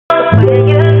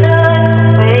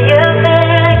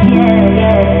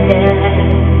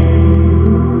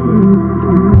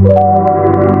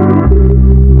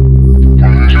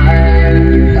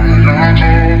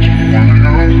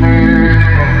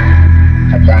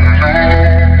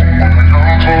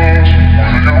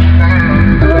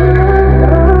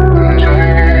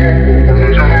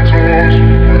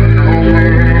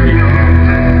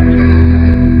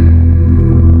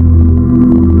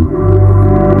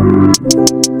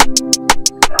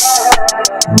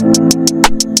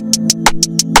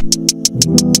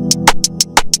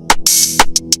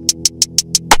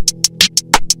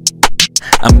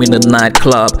I'm in the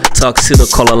nightclub, Tuxedo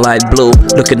color light blue.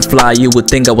 Looking fly, you would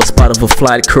think I was part of a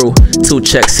flight crew. 2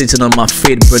 checks sitting on my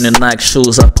feet, burning Nike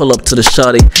shoes. I pull up to the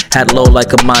shawty, hat low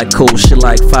like a mic cool. She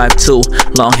like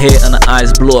 5'2", long hair and her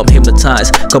eyes blue. I'm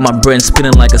hypnotized, got my brain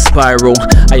spinning like a spiral.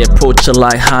 I approach her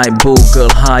like, hi boo, girl,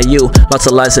 hi you. Lots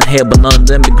of lights in here, but none of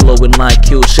them be glowing like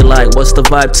you. She like, what's the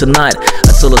vibe tonight?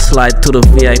 I told her slide through the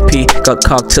VIP, got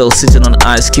cocktails sitting on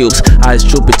ice cubes. Eyes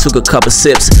droopy, took a couple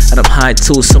sips, and I'm high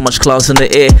too. So much clouds in the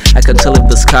air, I can tell if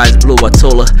the sky's blue. I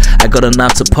told her I got an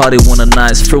Afterparty, want a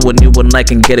nice free when you and I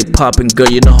can get it poppin'. Girl,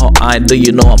 you know how I do,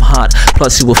 you know I'm hot.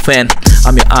 Plus you a fan,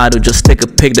 I'm your idol. Just take a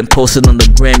pic, then post it on the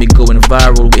gram. You going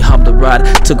viral. We hopped the ride,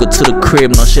 took her to the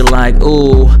crib. Now she like,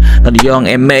 ooh, not young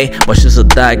MA, but she's a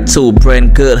dyke too.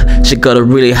 Brain good, she got a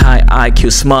really high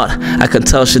IQ, smart. I can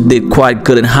tell she did quite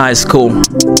good in high school.